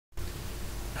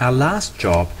Our last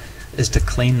job is to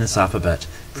clean this up a bit.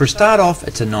 For a start off,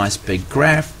 it's a nice big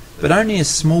graph, but only a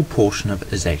small portion of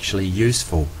it is actually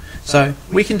useful. So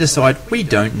we can decide we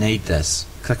don't need this.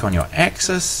 Click on your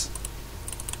axis,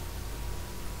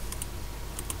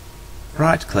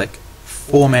 right click,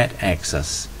 format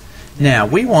axis. Now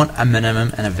we want a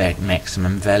minimum and a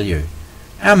maximum value.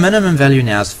 Our minimum value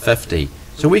now is 50,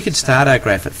 so we could start our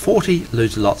graph at 40,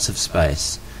 lose lots of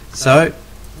space. So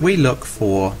we look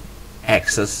for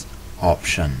axis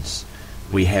options.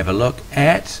 We have a look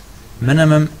at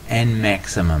minimum and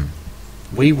maximum.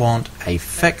 We want a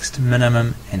fixed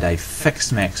minimum and a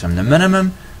fixed maximum. The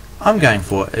minimum I'm going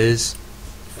for is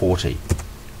 40.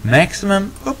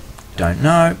 Maximum, don't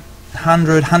know,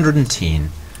 100, 110.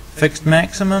 Fixed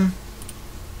maximum,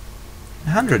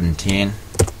 110.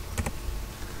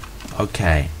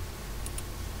 Okay.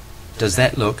 Does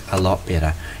that look a lot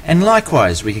better? And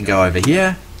likewise, we can go over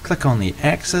here, click on the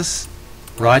axis,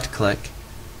 right click,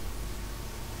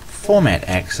 format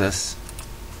axis.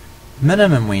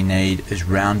 Minimum we need is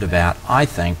round about, I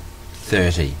think,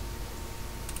 30.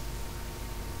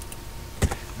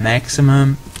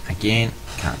 Maximum, again,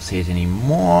 can't see it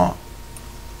anymore.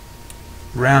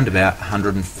 Round about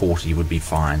 140 would be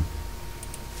fine.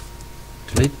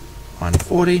 Delete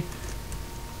 140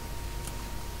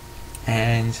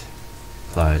 and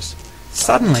close.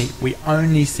 Suddenly we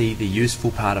only see the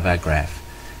useful part of our graph.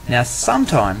 Now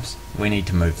sometimes we need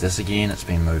to move this again, it's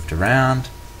been moved around,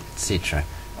 etc.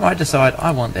 I might decide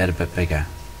I want that a bit bigger.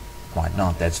 Might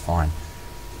not, that's fine.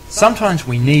 Sometimes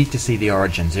we need to see the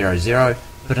origin 0, 0,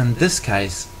 but in this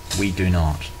case we do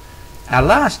not. Our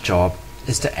last job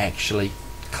is to actually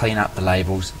clean up the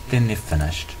labels, then they're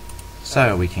finished.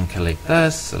 So we can collect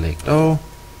this, select all.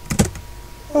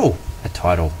 Oh, a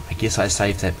title. I guess I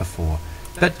saved that before.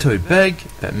 Bit too big,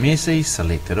 bit messy,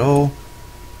 select it all.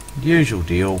 Usual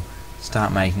deal,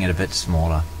 start making it a bit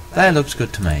smaller. That looks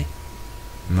good to me.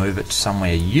 Move it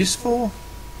somewhere useful.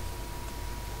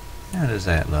 How does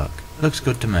that look? Looks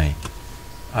good to me.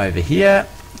 Over here,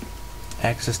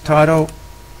 axis title.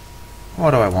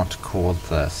 What do I want to call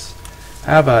this?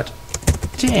 How about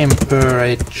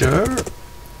temperature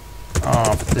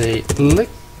of the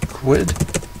liquid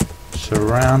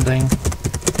surrounding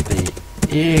the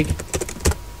egg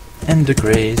in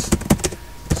degrees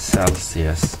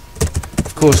Celsius.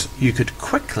 Of course, you could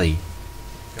quickly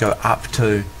go up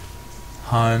to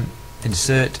home,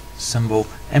 insert symbol,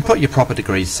 and put your proper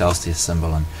degrees Celsius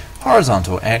symbol in.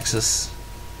 Horizontal axis,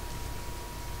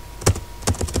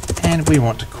 and we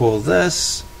want to call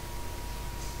this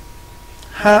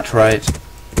heart rate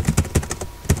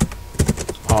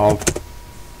of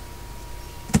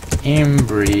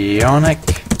embryonic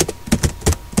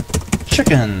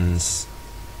chickens,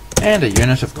 and a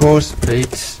unit, of course,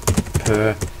 beats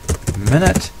per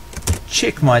minute.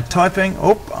 Check my typing.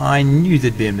 Oh, I knew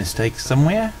there'd be a mistake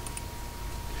somewhere.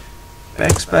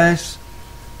 Backspace,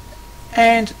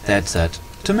 and that's it.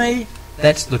 To me,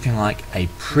 that's looking like a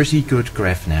pretty good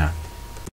graph now.